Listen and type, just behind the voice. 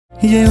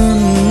ये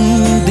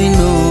उन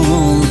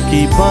दिनों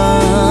की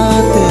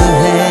बात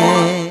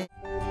है।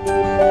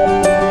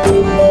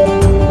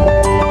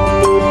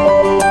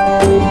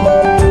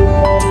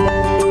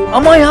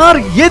 अम्मा यार,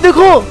 ये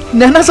देखो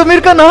नैना समीर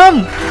का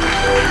नाम।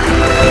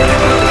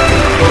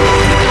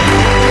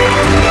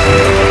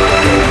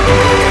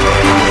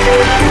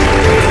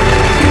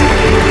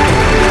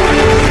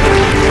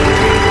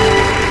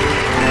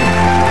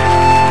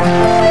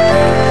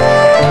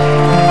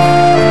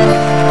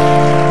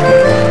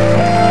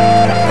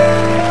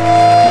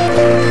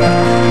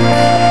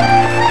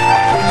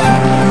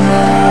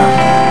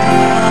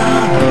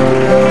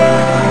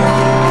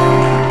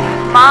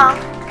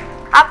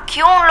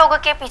 क्यों उन लोगों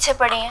के पीछे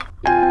पड़ी हैं?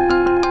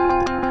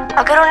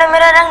 अगर उन्हें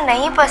मेरा रंग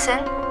नहीं पसंद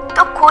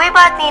तो कोई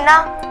बात नहीं ना,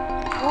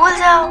 भूल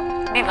जाओ।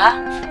 विवाह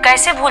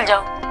कैसे भूल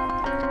जाओ?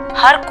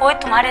 हर कोई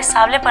तुम्हारे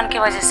सांवलेपन की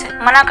वजह से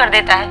मना कर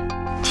देता है।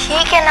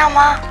 ठीक है ना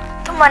माँ,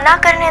 तो मना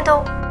करने दो।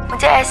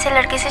 मुझे ऐसे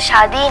लड़के से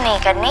शादी ही नहीं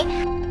करनी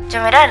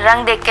जो मेरा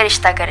रंग देख के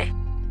रिश्ता करे।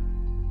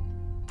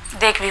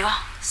 देख विवाह,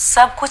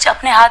 सब कुछ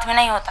अपने हाथ में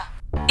नहीं होता।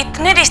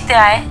 इतने रिश्ते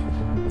आए,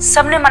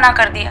 सबने मना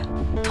कर दिया।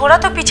 थोड़ा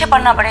तो पीछे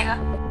पड़ना पड़ेगा।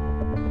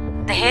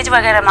 दहेज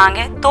वगैरह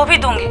मांगे तो भी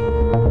दूंगे,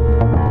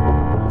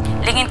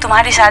 लेकिन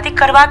तुम्हारी शादी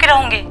करवा के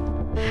रहूंगे।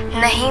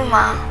 नहीं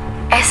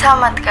माँ, ऐसा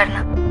मत करना।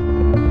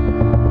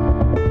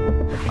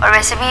 और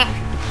वैसे भी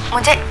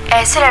मुझे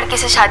ऐसे लड़के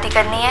से शादी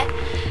करनी है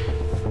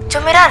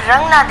जो मेरा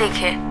रंग ना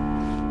देखे,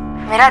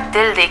 मेरा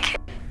दिल देखे।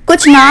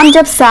 कुछ नाम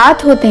जब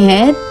साथ होते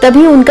हैं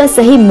तभी उनका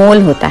सही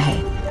मोल होता है।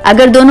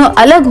 अगर दोनों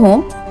अलग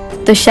हों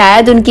तो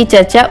शायद उनकी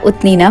चर्चा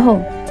उतनी ना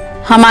हो।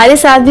 हमारे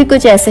साथ भी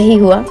कुछ ऐसा ही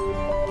हुआ।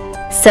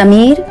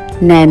 समीर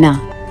नैना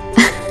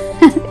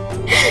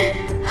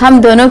हम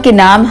दोनों के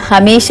नाम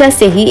हमेशा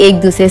से ही एक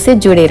दूसरे से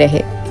जुड़े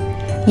रहे।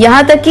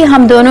 यहाँ तक कि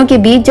हम दोनों के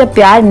बीच जब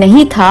प्यार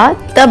नहीं था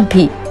तब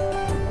भी,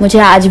 मुझे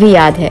आज भी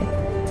याद है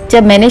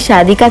जब मैंने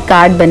शादी का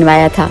कार्ड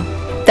बनवाया था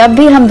तब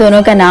भी हम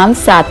दोनों का नाम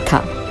साथ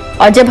था।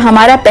 और जब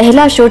हमारा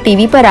पहला शो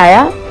टीवी पर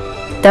आया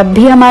तब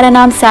भी हमारा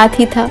नाम साथ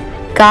ही था।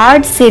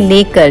 कार्ड से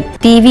लेकर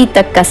टीवी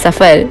तक का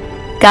सफर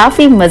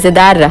काफी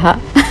मजेदार रहा।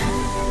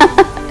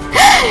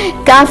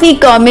 काफी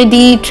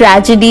कॉमेडी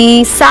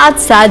ट्रेजेडी साथ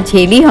साथ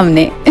झेली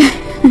हमने।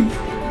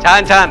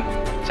 छान छान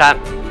छान।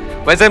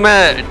 वैसे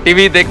मैं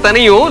टीवी देखता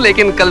नहीं हूँ,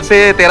 लेकिन कल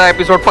से तेरा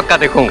एपिसोड पक्का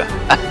देखूंगा।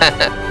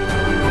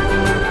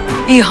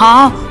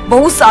 हाँ,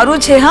 बहुत सारू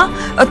छे।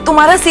 हाँ,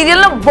 तुम्हारा सीरियल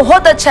ना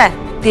बहुत अच्छा है,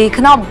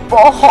 देखना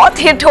बहुत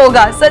हिट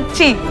होगा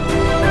सच्ची।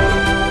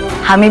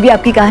 हमें भी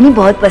आपकी कहानी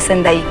बहुत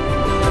पसंद आई।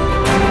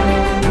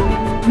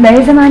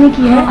 नए जमाने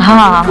की है।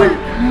 हाँ।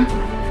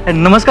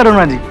 नमस्कार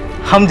अरुणा जी,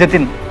 हम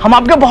जतिन, हम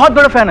आपके बहुत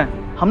बड़े फैन हैं।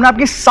 हमने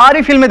आपकी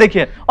सारी फिल्में देखी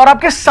है और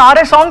आपके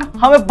सारे सॉन्ग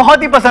हमें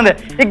बहुत ही पसंद है।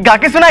 एक गा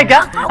के सुनाए क्या?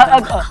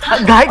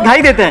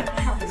 गाई देते हैं।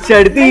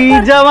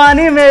 चढ़ती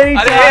जवानी मेरी।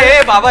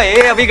 अरे बाबा,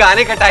 ये अभी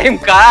गाने का टाइम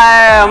कहाँ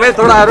है? हमें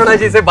थोड़ा अरुणा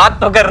जी से बात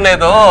तो करने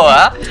दो।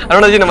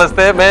 अरुणा जी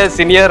नमस्ते, मैं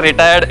senior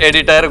retired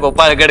editor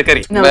Gopal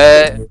Gadkari.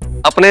 मैं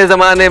अपने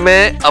जमाने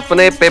में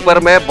अपने पेपर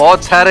में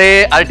बहुत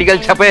सारे आर्टिकल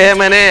छपे हैं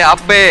मैंने आप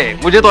पे।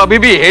 मुझे तो अभी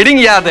भी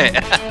हेडिंग याद है।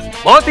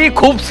 बहुत ही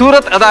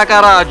खूबसूरत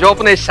अदाकारा जो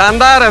अपने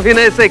शानदार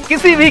अभिनय से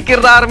किसी भी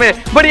किरदार में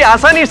बड़ी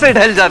आसानी से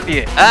ढल जाती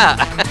है।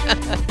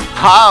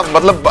 हाँ,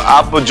 मतलब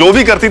आप जो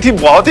भी करती थी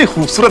बहुत ही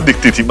खूबसूरत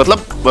दिखती थी,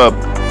 मतलब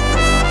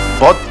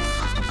बहुत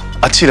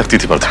अच्छी लगती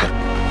थी पर्दे पे।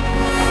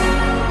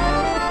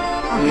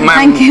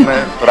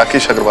 मैं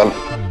राकेश अग्रवाल,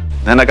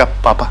 नैना का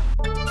पापा।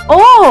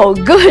 ओह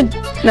गुड,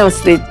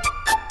 नमस्ते।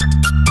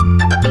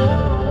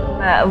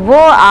 वो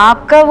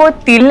आपका वो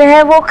तिल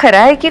है, वो खरा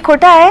है कि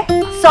खोटा है?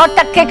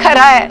 100%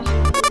 खरा है।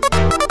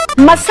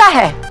 मस्सा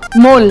है।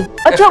 मोल।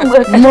 अच्छा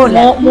मोल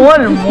है।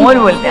 मोल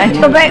बोलते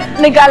हैं। तो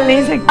मैं निकाल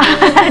नहीं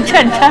सकती। अच्छा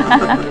अच्छा।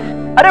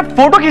 अरे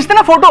फोटो खींचते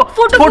ना,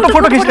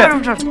 फोटो खींचते।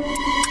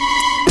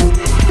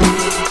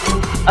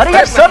 अरे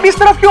यार सब इस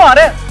तरफ क्यों आ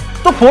रहे हैं?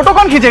 तो फोटो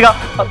कौन खींचेगा?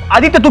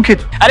 आदित्य तू खींच।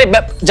 अरे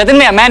जतिन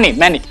मैं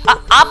नहीं।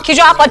 आप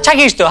खींचो, आप अच्छा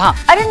खींचते हो। हाँ।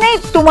 अरे नहीं,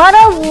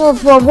 तुम्हारा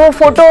वो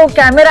फोटो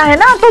कैमरा है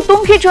ना, तो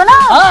तुम खींचो ना।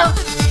 हाँ।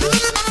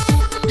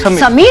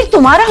 समीर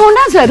तुम्हारा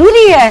होना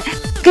जरूरी है,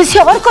 किसी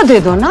और को दे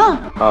दो ना।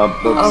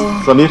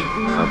 समीर।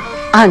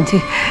 हाँ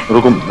जी।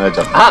 रुको मैं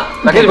जाता। हाँ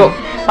राकेश भाऊ,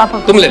 पापा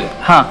तुम ले लो।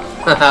 हाँ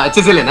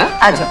अच्छे से लेना।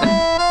 आ जाओ।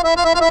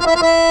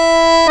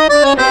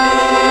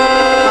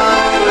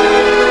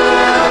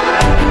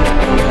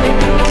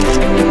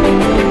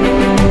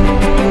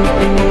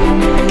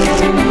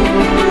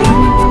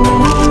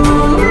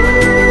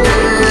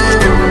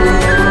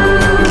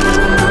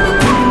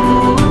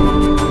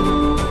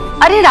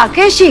 अरे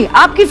राकेश जी,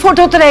 आपकी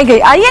फोटो तो रह गई।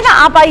 आइए ना,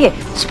 आप आइए,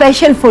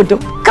 स्पेशल फोटो।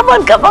 कम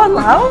ऑन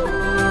आओ।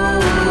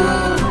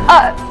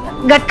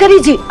 गडकरी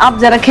जी, आप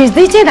जरा खींच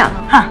दीजिए ना।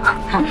 हाँ,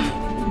 हाँ।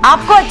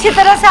 आपको अच्छी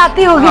तरह से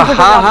आती होगी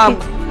फोटोग्राफी। हाँ।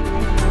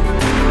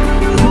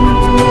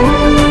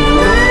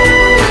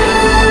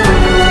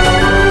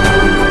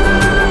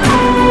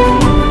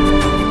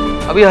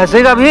 अभी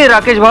हंसेगा भी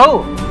राकेश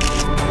भाऊ।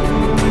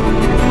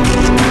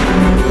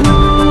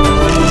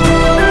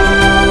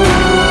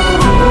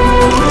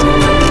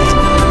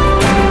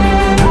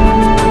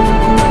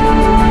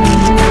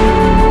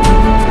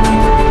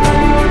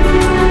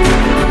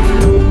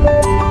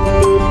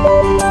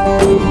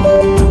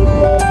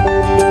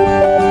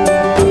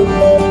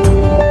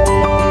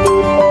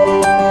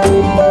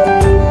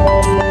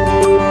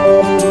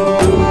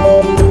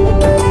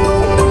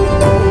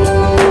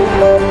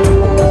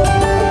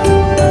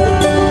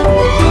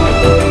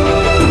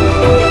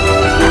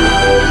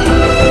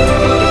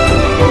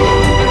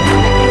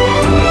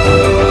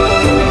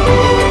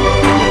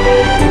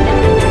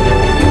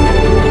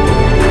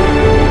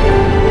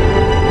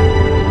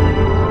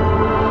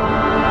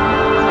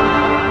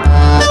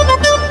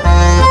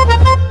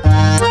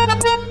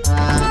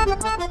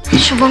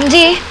 शुभम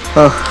जी,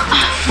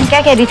 मैं क्या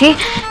कह रही थी,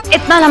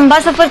 इतना लंबा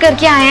सफर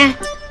करके आए हैं,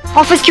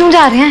 ऑफिस क्यों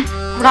जा रहे हैं?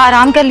 थोड़ा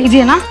आराम कर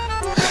लीजिए ना।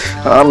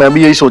 हाँ, मैं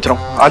भी यही सोच रहा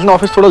हूँ, आज ना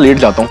ऑफिस थोड़ा लेट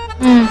जाता हूँ।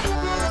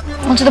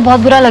 मुझे तो बहुत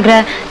बुरा लग रहा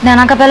है,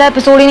 नैना का पहला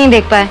एपिसोड ही नहीं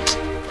देख पाए।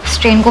 इस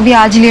ट्रेन को भी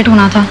आज ही लेट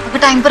होना था। अगर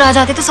टाइम पर आ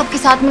जाते तो सबके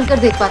साथ मिलकर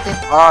देख पाते।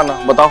 हाँ ना,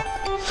 बताओ।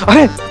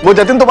 अरे वो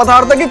जतिन तो बता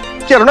रहा था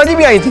कि अरुणा जी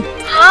भी आई थी।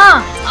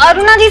 हाँ,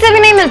 अरुणा जी से भी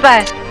नहीं मिल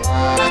पाए।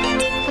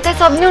 पता है,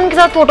 सबने उनके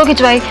साथ फोटो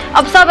खिंचवाई,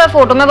 अब सब है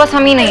फोटो में, बस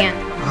हम ही नहीं है।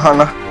 हाँ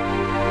ना।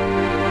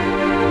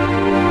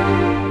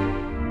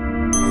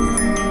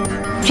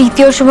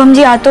 प्रीति और शुभम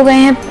जी आ तो गए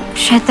हैं,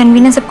 शायद तन्वी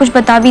ने सब कुछ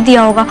बता भी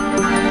दिया होगा।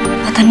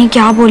 पता नहीं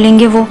क्या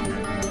बोलेंगे वो।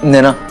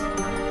 नैना,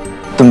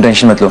 तुम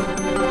टेंशन मत लो।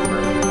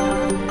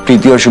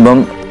 प्रीति और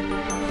शुभम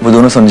वो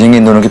दोनों समझेंगे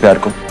इन दोनों के प्यार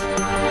को।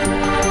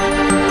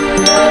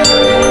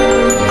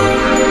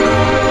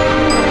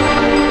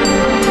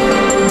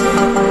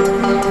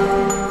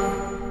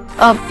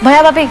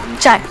 भैया भाभी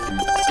चाय।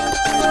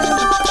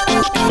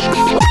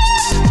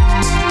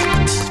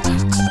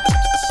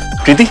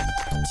 प्रीति,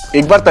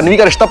 एक बार तन्वी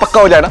का रिश्ता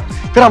पक्का हो जाए ना,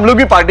 फिर हम लोग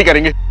भी पार्टी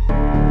करेंगे।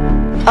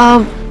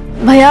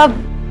 भैया,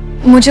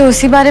 मुझे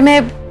उसी बारे में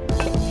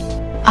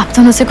आप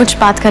दोनों से कुछ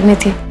बात करनी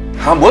थी।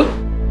 हाँ बोल।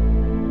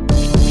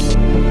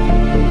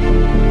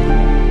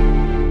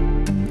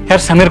 यार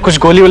समीर, कुछ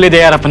गोली वोली दे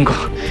यार अपन को,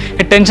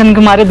 ये टेंशन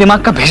के मारे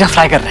दिमाग का भेजा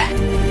फ्राई कर रहा है।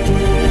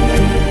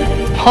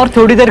 और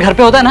थोड़ी देर घर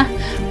पे होता ना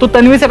तो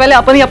तन्वी से पहले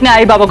अपन ही अपने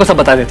आई बाबा को सब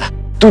बता देता।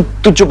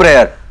 तू चुप रहे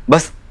यार,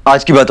 बस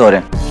आज की बात और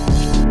है।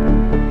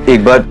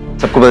 एक बार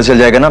सबको पता चल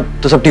जाएगा ना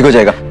तो सब ठीक हो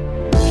जाएगा।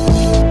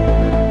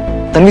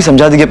 तन्वी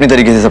समझा देगी अपनी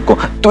तरीके से सबको।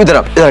 तू इधर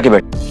आके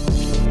बैठ।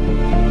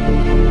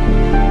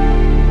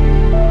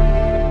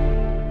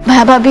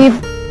 भैया भाभी,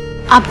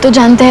 आप तो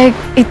जानते हैं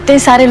इतने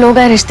सारे लोग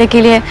हैं रिश्ते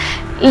के लिए,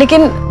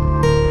 लेकिन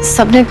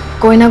सबने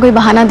कोई ना कोई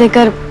बहाना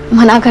देकर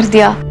मना कर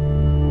दिया।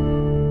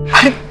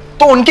 अरे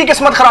तो उनकी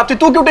किस्मत खराब थी,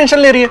 तू क्यों टेंशन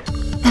ले रही है?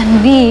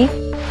 तन्वी,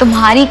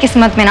 तुम्हारी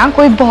किस्मत में ना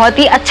कोई बहुत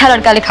ही अच्छा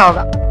लड़का लिखा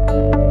होगा।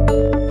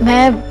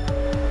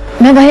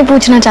 मैं वही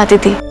पूछना चाहती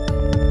थी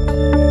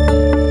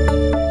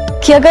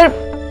कि अगर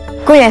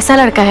कोई ऐसा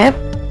लड़का है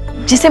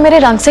जिसे मेरे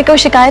रंग से कोई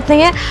शिकायत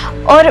नहीं है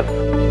और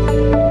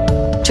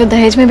जो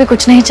दहेज में भी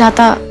कुछ नहीं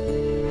चाहता,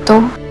 तो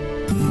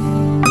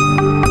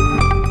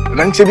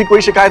रंग से भी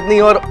कोई शिकायत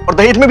नहीं और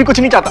दहेज में भी कुछ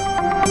नहीं चाहता।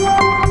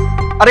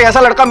 अरे ऐसा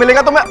लड़का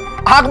मिलेगा तो मैं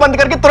आंख बंद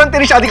करके तुरंत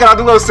तेरी शादी करा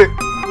दूंगा उससे।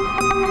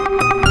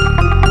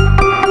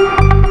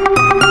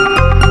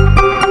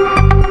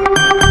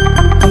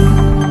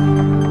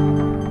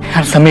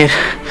 यार समीर,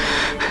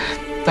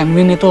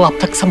 तन्वी ने तो अब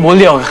तक सब बोल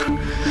दिया होगा।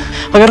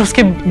 अगर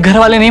उसके घर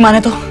वाले नहीं माने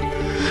तो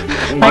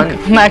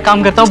मैं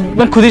काम करता हूँ,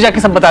 मैं खुद ही जाके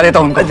सब बता देता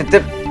हूँ उनको।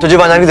 तुझे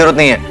मानने की जरूरत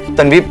नहीं है।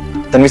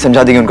 तन्वी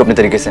समझा देगी उनको अपने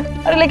तरीके से।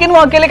 अरे लेकिन वो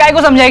अकेले काहे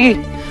को समझाएगी?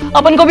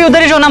 अपन को भी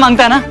उधर ही सोना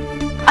मांगता है ना।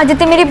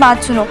 आदित्य, मेरी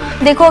बात सुनो,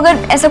 देखो अगर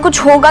ऐसा कुछ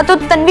होगा तो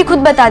तन्वी खुद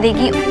बता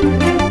देगी,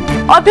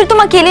 और फिर तुम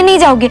अकेले नहीं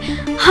जाओगे,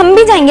 हम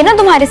भी जाएंगे ना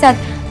तुम्हारे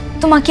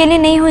साथ। तुम अकेले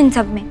नहीं हो इन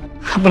सब में।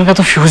 अपन का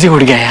तो फ्यूज ही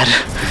उड़ गया यार,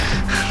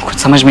 कुछ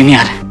समझ में नहीं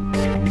आ रहा।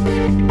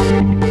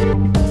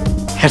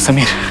 यार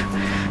समीर,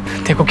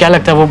 देखो क्या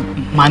लगता है वो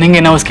मानेंगे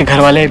ना उसके घर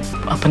वाले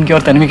अपन की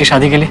और तन्वी की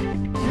शादी के लिए?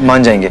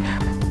 मान जाएंगे,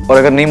 और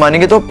अगर नहीं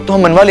मानेंगे तो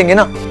हम मनवा लेंगे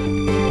ना।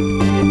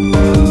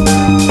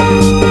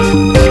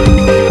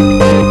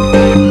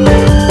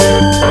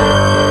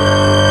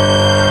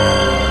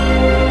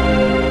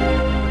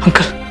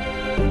 अंकल,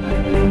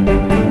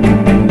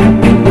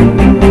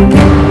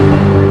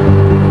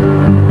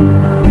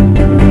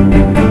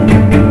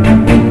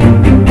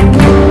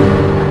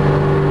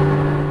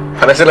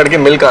 हम ऐसे लड़के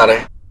मिल कहाँ रहे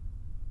हैं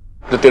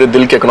जो तेरे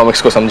दिल के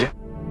इकोनॉमिक्स को समझे।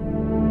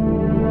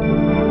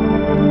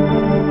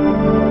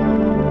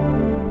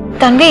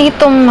 तन्वी,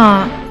 तुम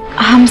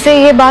हमसे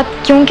ये बात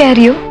क्यों कह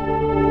रही हो?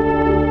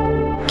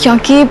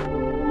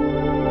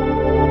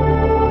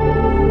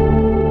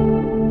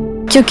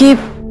 क्योंकि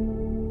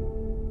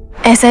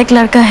ऐसा एक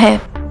लड़का है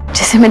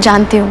जिसे मैं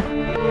जानती हूँ।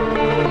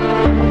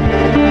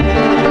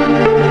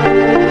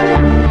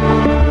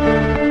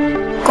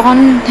 कौन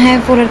है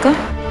वो लड़का?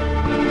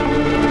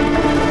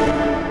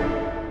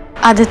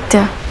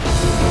 आदित्य।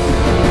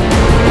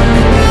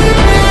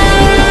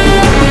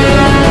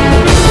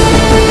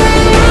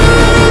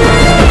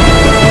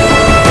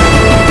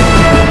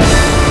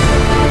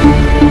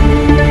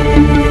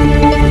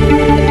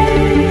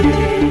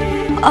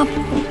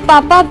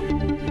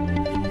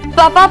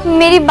 पापा,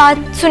 मेरी बात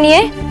सुनिए।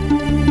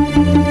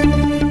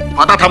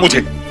 पता था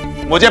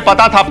मुझे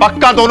पता था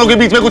पक्का दोनों के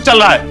बीच में कुछ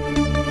चल रहा है।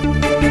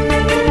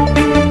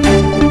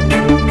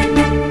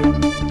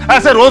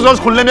 ऐसे रोज रोज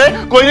खुलने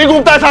में कोई नहीं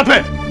घूमता है साथ में।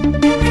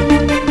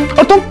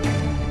 और तुम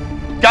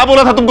क्या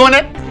बोला था तुमको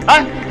मैंने?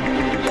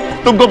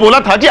 तुमको बोला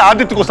था कि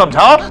आदित्य को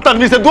समझाओ,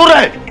 तन्वी से दूर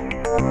रहे,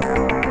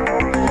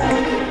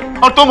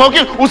 और तुम हो कि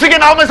उसी के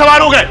नाव में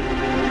सवार हो गए।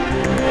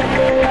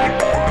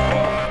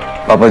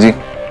 पापा जी,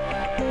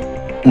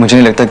 मुझे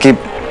नहीं लगता कि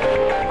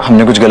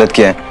हमने कुछ गलत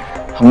किया है।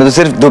 हमने तो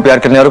सिर्फ दो प्यार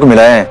करने वालों को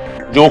मिलाया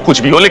है। जो कुछ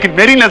भी हो, लेकिन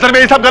मेरी नजर में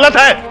ये सब गलत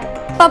है।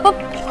 पापा,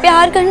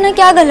 प्यार करना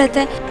क्या गलत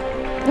है?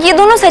 ये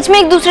दोनों सच में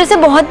एक दूसरे से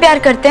बहुत प्यार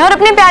करते हैं और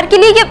अपने प्यार के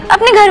लिए ये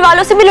अपने घर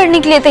वालों से भी लड़ने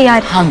के लिए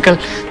तैयार है। हाँ अंकल,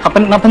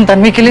 अपन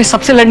तन्वी के लिए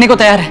सबसे लड़ने को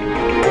तैयार है।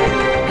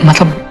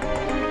 मतलब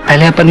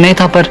पहले अपन नहीं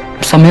था, पर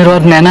समीर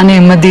और नैना ने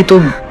हिम्मत दी तो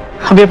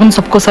अभी अपन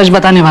सबको सच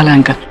बताने वाला है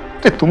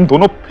अंकल। तुम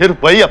दोनों फिर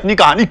वही अपनी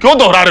कहानी क्यों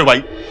दोहरा रहे हो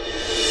भाई?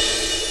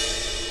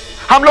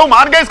 हम लोग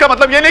मान गए, इसका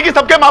मतलब ये नहीं कि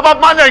सबके माँ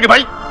बाप मान जाएंगे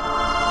भाई।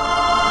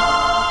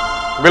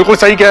 बिल्कुल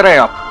सही कह रहे हैं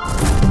आप।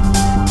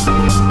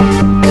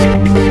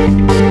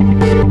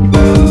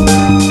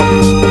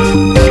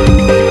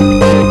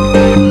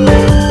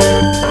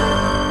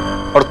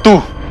 और तू,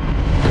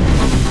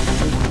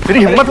 तेरी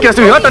हिम्मत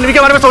कैसे हुई तन्वी के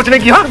बारे में सोचने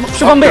की? हाँ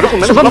शुभम भाई,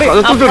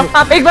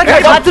 आप एक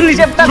बार बात सुन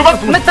लीजिए।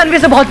 मैं तन्वी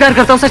से बहुत प्यार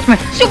करता हूँ सच में।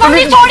 शुभम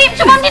जी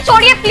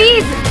छोड़िए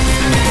प्लीज।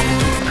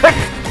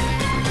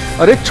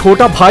 अरे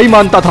छोटा भाई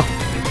मानता था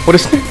और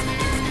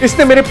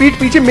इसने मेरे पीठ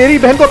पीछे मेरी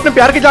बहन को अपने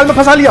प्यार के जाल में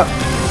फंसा लिया।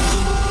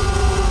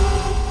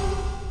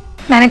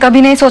 मैंने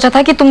कभी नहीं सोचा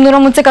था कि तुम दोनों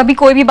मुझसे कभी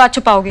कोई भी बात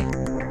छुपाओगे।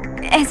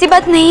 ऐसी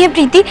बात नहीं है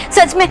प्रीति,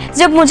 सच में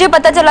जब मुझे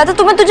पता चला था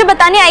तो मैं तुझे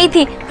बताने आई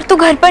थी, पर तू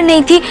घर पर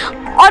नहीं थी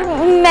और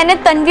मैंने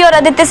तन्वी और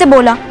आदित्य से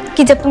बोला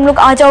कि जब तुम लोग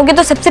आ जाओगे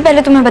तो सबसे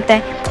पहले तुम्हें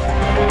बताएं।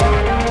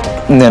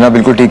 नैना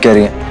बिल्कुल ठीक कह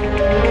रही है।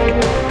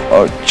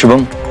 और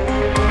शुभम,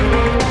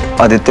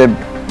 आदित्य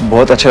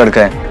बहुत अच्छा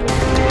लड़का है,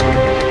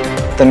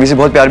 तन्वी से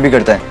बहुत प्यार भी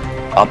करता है।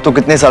 आप तो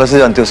कितने सालों से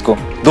जानते हो उसको,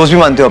 दोस्त भी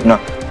मानते हो अपना।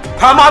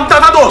 हाँ मानता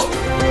था दोस्त।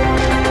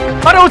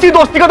 अरे उसी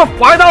दोस्ती का तो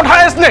फायदा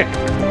उठाया इसने।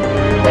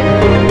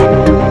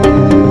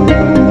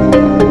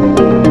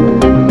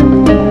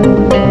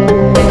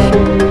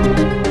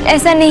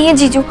 ऐसा नहीं है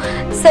जीजू,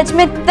 सच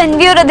में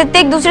तन्वी और आदित्य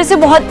एक दूसरे से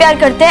बहुत प्यार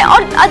करते हैं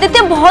और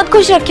आदित्य बहुत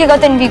खुश रखेगा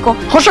तन्वी को।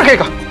 खुश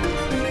रखेगा?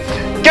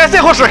 कैसे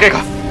खुश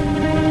रखेगा?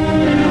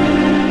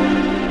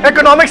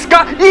 इकोनॉमिक्स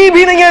का ई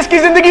भी नहीं है इसकी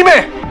जिंदगी में।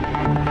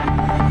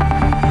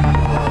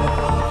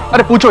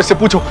 अरे पूछो इससे,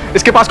 पूछो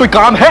इसके पास कोई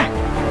काम है?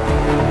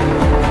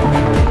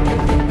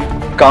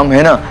 काम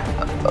है ना,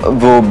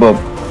 वो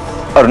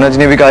अरुणा जी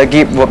ने भी कहा है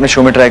कि वो अपने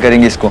शो में ट्राई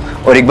करेंगे इसको,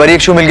 और एक बार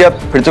एक शो मिल गया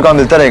फिर तो काम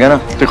मिलता रहेगा ना।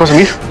 देखो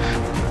समीर,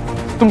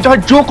 तुम चाहे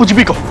जो कुछ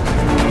भी कहो,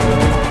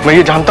 मैं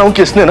ये जानता हूं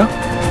कि इसने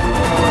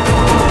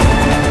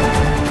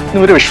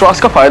मेरे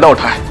विश्वास का फायदा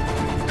उठाया।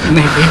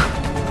 नहीं भैया,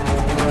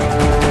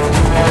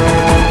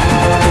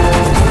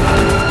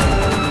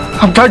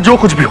 अब चाहे जो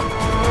कुछ भी हो,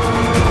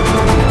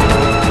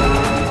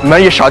 मैं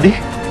ये शादी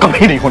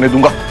कभी नहीं होने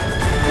दूंगा।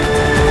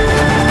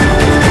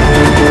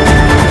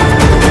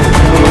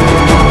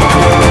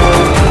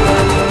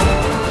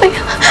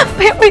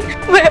 भैया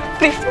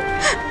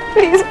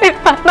प्लीज मेरी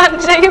बात मान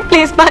जाइए,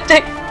 प्लीज मान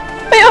जाइए।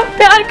 भैया हम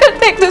प्यार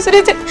करते हैं एक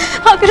दूसरे से,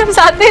 अगर हम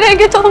साथ नहीं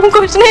रहेंगे तो हम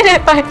खुश नहीं रह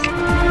पाएंगे।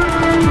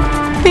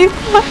 प्लीज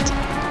मान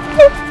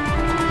जाइए।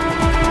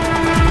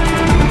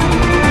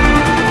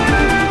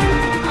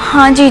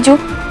 हाँ जीजू,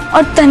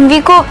 और तन्वी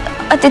को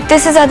आदित्य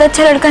से ज्यादा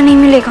अच्छा लड़का नहीं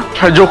मिलेगा।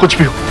 चाहे जो कुछ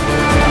भी हो,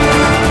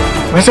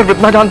 मैं सिर्फ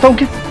इतना जानता हूं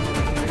कि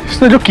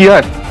इसने जो किया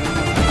है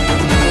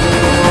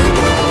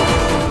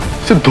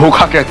इसे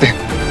धोखा कहते हैं।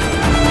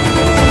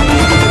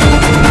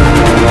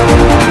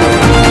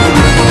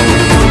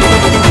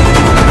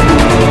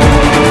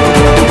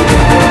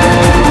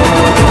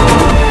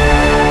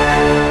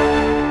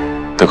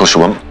 देखो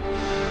शुभम,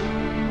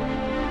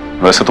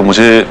 वैसे तो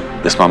मुझे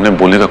इस मामले में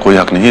बोलने का कोई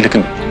हक नहीं है,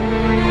 लेकिन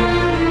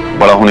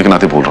बड़ा होने के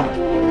नाते बोल रहा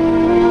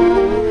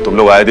हूं। तुम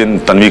लोग आए दिन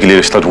तन्वी के लिए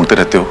रिश्ता ढूंढते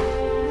रहते हो,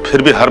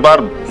 फिर भी हर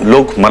बार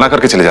लोग मना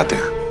करके चले जाते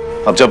हैं।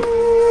 अब जब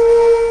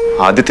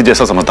आदित्य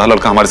जैसा समझदार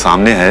लड़का हमारे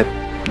सामने है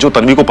जो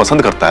तन्वी को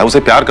पसंद करता है, उसे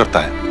प्यार करता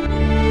है,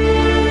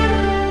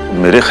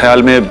 मेरे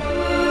ख्याल में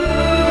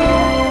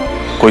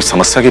कोई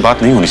समस्या की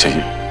बात नहीं होनी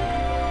चाहिए।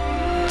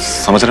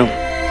 समझ रहे हो?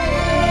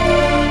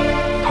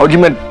 भाजी,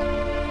 मैं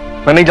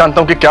नहीं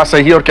जानता हूं कि क्या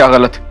सही है और क्या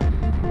गलत।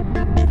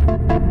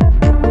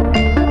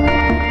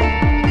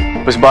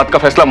 इस बात का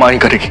फैसला मां ही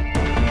करेगी।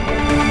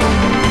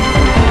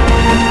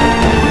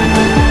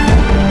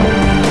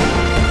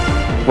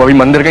 वो अभी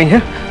मंदिर गई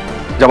हैं,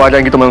 जब आ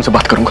जाएंगी तो मैं उनसे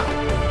बात करूंगा।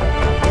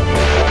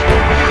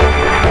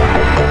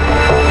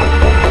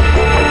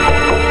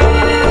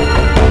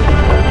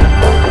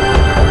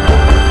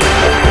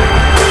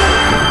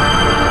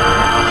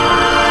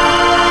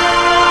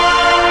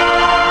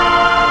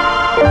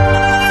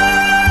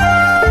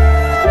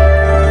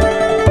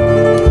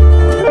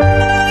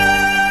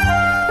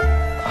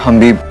 हम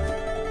भी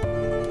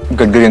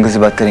गडकरी अंकल से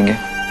बात करेंगे।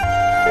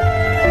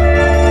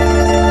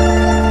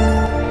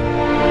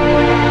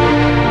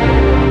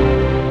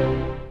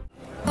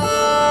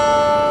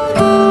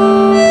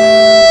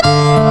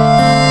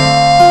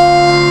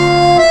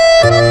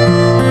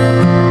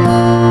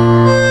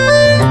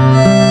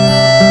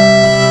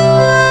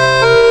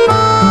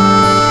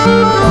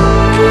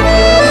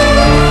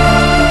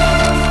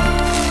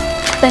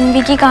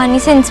 तन्वी की कहानी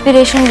से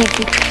इंस्पिरेशन ली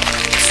थी,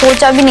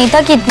 सोचा भी नहीं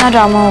था कि इतना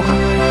ड्रामा होगा।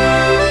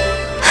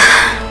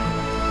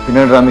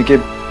 बिना ड्रामे के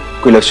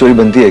कोई लव स्टोरी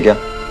बनती है क्या?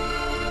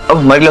 अब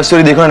हमारी लव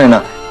स्टोरी देखो ना,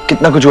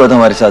 कितना कुछ हुआ था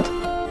हमारे साथ।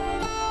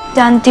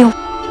 जानती हूँ,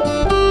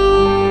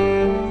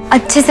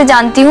 अच्छे से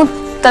जानती हूँ,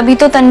 तभी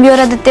तो तन्वी और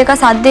आदित्य का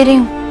साथ दे रही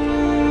हूँ।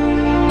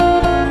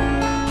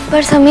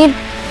 पर समीर,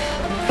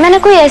 मैं ना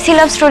कोई ऐसी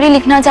लव स्टोरी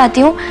लिखना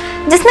चाहती हूँ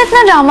जिसमें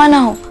इतना ड्रामा ना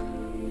हो।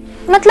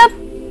 मतलब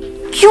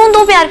क्यों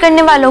दो प्यार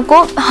करने वालों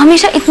को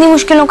हमेशा इतनी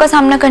मुश्किलों का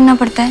सामना करना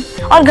पड़ता है,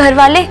 और घर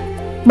वाले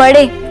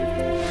बड़े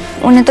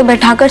उन्हें तो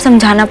बैठाकर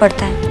समझाना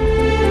पड़ता है।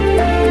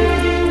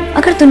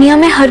 अगर दुनिया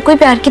में हर कोई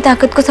प्यार की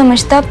ताकत को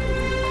समझता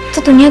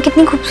तो दुनिया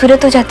कितनी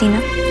खूबसूरत हो जाती ना।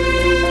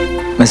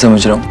 मैं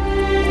समझ रहा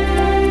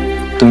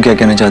हूँ तुम क्या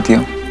कहना चाहती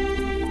हो।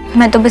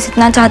 मैं तो बस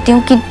इतना चाहती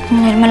हूँ कि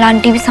निर्मला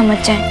आंटी भी समझ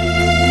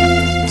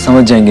जाए।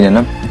 समझ जाएंगी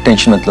नैना,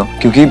 टेंशन मत लो,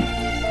 क्योंकि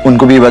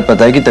उनको भी ये बात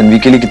पता है कि तन्वी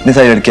के लिए कितने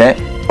सारे लड़के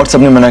हैं और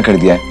सबने मना कर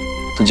दिया है।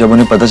 तो जब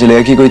उन्हें पता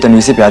चलेगा कि कोई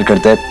तन्वी से प्यार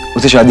करता है,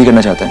 उसे शादी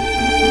करना चाहता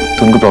है,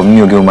 तो उनको प्रॉब्लम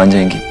नहीं होगी, वो मान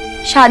जाएंगी।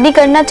 शादी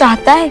करना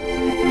चाहता है?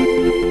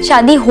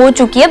 शादी हो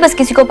चुकी है, बस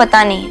किसी को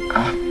पता नहीं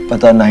है।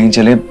 पता नहीं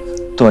चले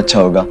तो अच्छा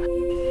होगा।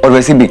 और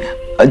वैसे भी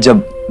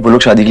जब वो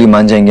लोग शादी के लिए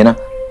मान जाएंगे ना,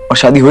 और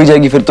शादी हो ही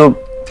जाएगी, फिर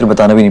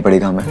बताना भी नहीं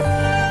पड़ेगा हमें।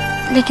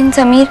 लेकिन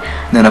समीर,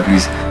 नैना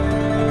प्लीज,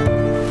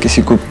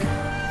 किसी को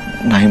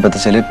नहीं पता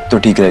चले तो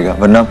ठीक रहेगा,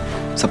 वरना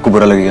सबको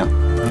बुरा लगेगा।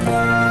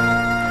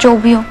 जो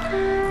भी हो,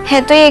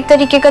 है तो ये एक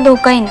तरीके का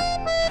धोखा ही ना।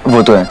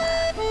 वो तो है,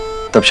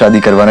 तब शादी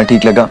करवाना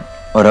ठीक लगा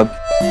और अब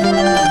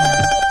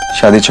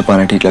शादी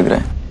छुपाना ठीक लग रहा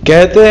है।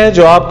 कहते हैं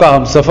जो आपका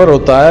हमसफर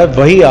होता है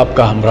वही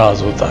आपका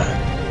हमराज होता है,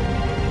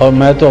 और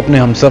मैं तो अपने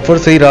हमसफर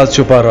से ही राज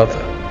छुपा रहा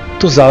था,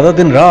 तो ज्यादा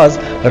दिन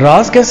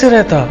राज कैसे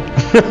रहता।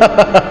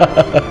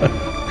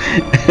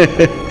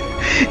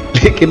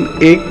 लेकिन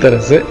एक तरह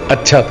से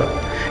अच्छा था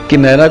कि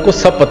नैना को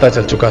सब पता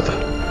चल चुका था।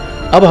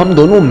 अब हम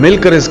दोनों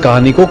मिलकर इस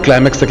कहानी को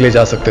क्लाइमेक्स तक ले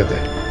जा सकते थे।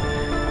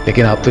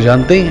 लेकिन आप तो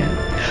जानते ही हैं,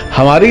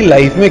 हमारी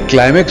लाइफ में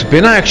क्लाइमेक्स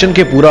बिना एक्शन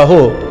के पूरा हो,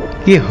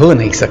 ये हो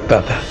नहीं सकता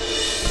था।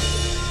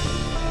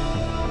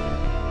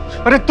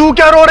 अरे तू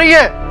क्या रो रही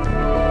है?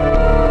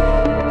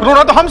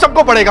 रोना तो हम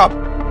सबको पड़ेगा।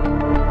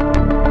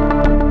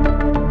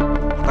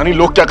 पता नहीं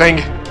लोग क्या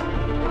कहेंगे।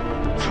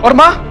 और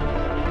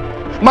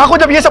माँ को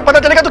जब ये सब पता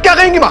चलेगा तो क्या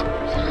कहेंगी माँ?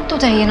 तो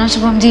चाहिए ना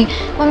शुभम जी,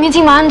 मम्मी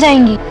जी मान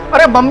जाएंगी।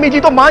 अरे मम्मी जी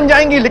तो मान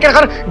जाएंगी, लेकिन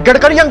अगर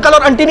गडकरी अंकल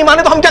और आंटी नहीं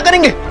माने तो हम क्या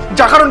करेंगे?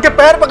 जाकर उनके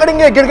पैर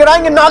पकड़ेंगे,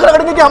 गिड़गिड़ाएंगे, नाक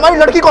रगड़ेंगे कि हमारी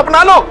लड़की को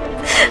अपना लो।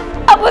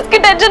 अब उसकी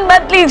टेंशन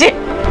मत लीजिए,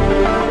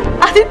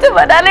 आदित्य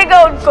बना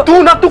लेगा उनको।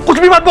 तू कुछ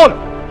भी मत बोल,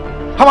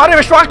 हमारे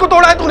विश्वास को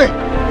तोड़ा है तूने।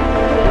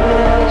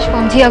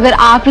 शुभम जी, अगर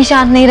आप ही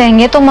शांत नहीं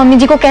रहेंगे तो मम्मी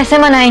जी को कैसे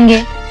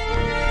मनाएंगे?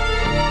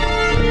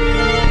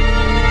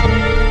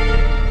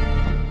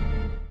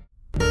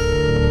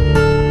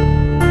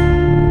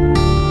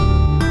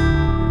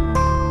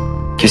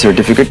 ये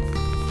सर्टिफिकेट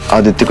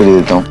आदित्य को दे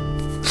देता हूँ,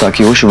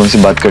 ताकि वो शुभम से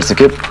बात कर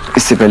सके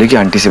इससे पहले कि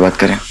आंटी से बात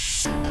करें।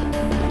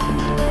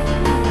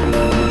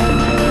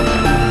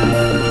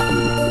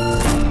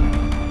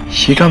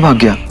 ये कहाँ भाग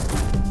गया?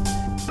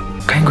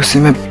 कहीं गुस्से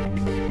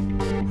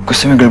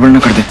में गड़बड़ ना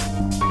कर दे।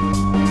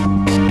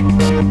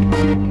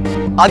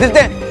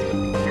 आदित्य,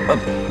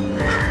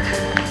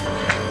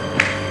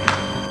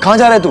 कहाँ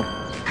जा रहा है तू?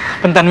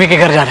 अपन तन्वी के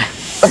घर जा रहे हैं।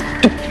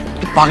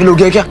 तू पागल हो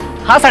गया क्या?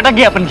 हाँ, सटक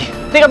गया अपन की।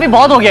 देख अभी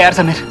बहुत हो गया यार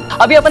समीर,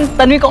 अभी अपन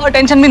तन्वी को और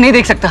टेंशन में नहीं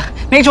देख सकता,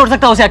 नहीं छोड़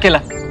सकता उसे अकेला।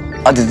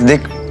 आदित्य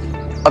देख,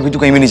 अभी तू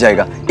कहीं भी नहीं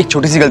जाएगा। एक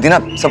छोटी सी गलती ना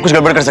सब कुछ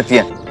गड़बड़ कर सकती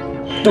है।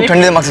 तू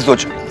ठंडे दिमाग से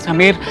सोच।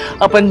 समीर,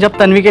 अपन जब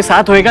तन्वी के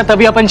साथ होएगा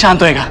तभी अपन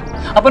शांत होएगा।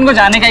 अपन को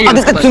जाने का ही।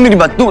 आदित्य सुन मेरी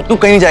बात, तू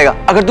कहीं नहीं जाएगा।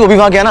 अगर तू अभी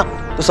वहां गया ना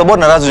तो सब और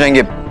नाराज हो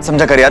जाएंगे,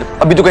 समझा कर यार।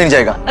 अभी तू कहीं नहीं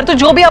जाएगा। अरे तो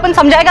जो भी अपन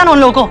समझाएगा ना उन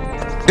लोगों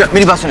को।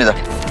 मेरी बात सुन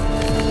इधर।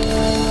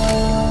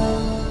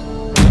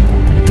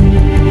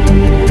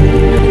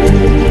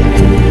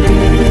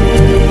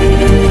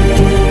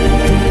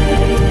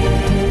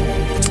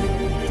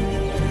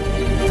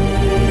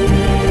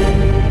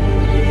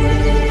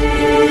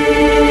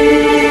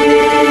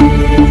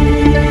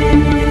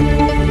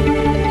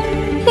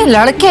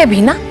 लड़के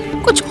भी ना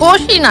कुछ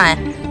होश ही ना है,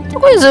 तो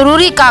कोई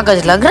जरूरी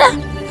कागज लग रहा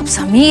है। अब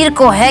समीर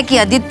को है कि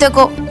आदित्य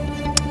को।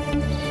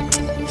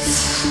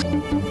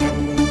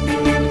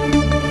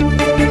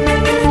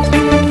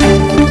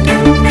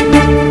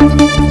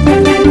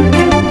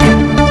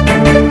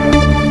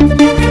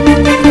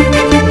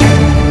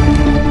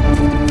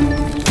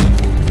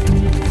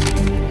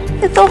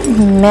 ये तो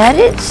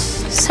मैरिज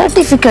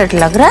सर्टिफिकेट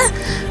लग रहा है,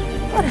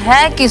 और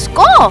है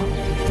किसको?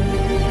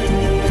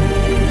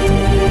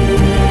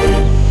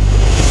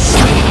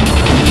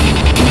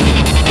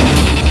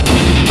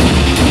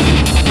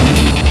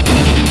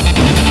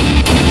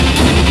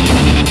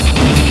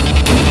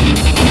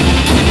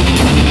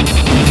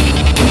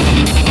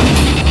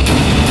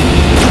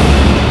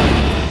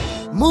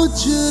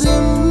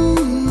 मुजरिम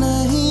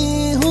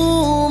नहीं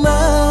हूँ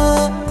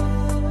मैं,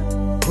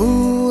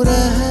 हूँ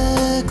रह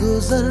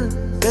गुजर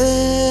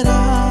तेरा।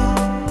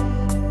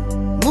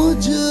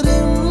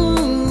 मुजरिम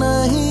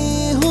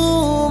नहीं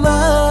हूँ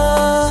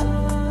मैं,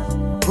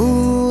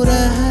 हूँ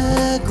रह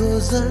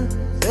गुजर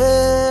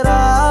तेरा।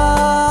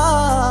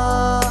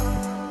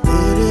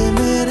 तेरे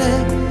मेरे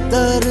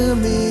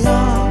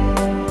दरमियाँ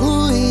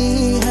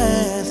हुई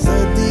है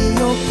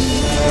सदियों की।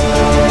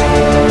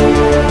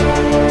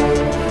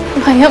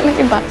 भैया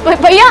मेरी बात,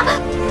 भैया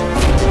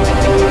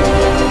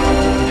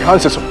ध्यान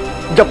से सुन,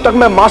 जब तक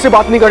मैं माँ से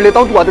बात नहीं कर लेता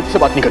हूँ तू आदित्य से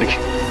बात नहीं करेगी।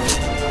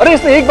 अरे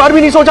इसने एक बार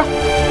भी नहीं सोचा।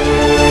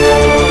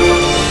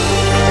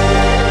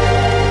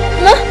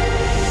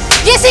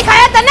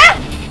 सिखाया तने?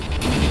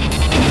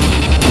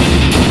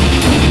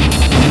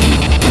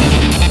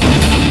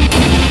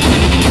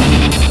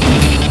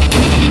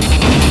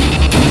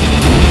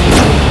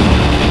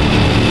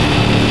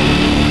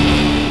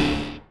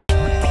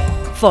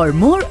 For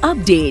more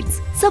updates,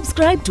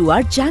 subscribe to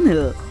our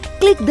channel,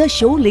 click the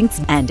show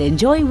links and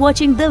enjoy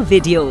watching the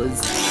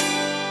videos.